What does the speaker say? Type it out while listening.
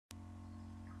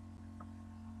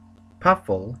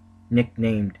Puffle,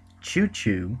 nicknamed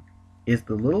Choo-Choo, is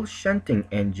the little shunting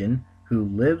engine who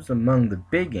lives among the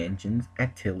big engines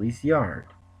at Tillie's yard.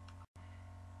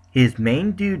 His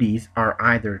main duties are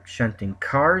either shunting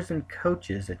cars and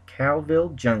coaches at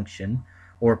Kahlville Junction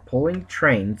or pulling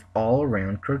trains all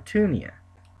around Crotoonia.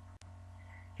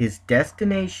 His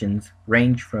destinations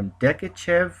range from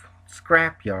Duckeychev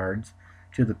Scrapyards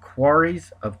to the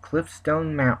quarries of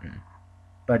Cliffstone Mountain,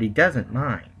 but he doesn't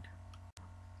mind.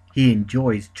 He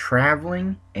enjoys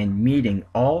traveling and meeting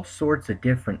all sorts of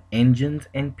different engines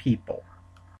and people.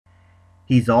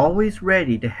 He's always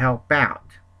ready to help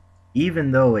out,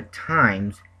 even though at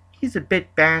times he's a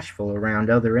bit bashful around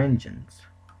other engines.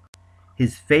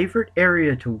 His favorite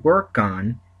area to work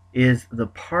on is the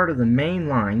part of the main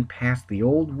line past the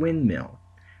old windmill,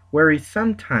 where he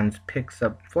sometimes picks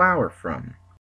up flour from.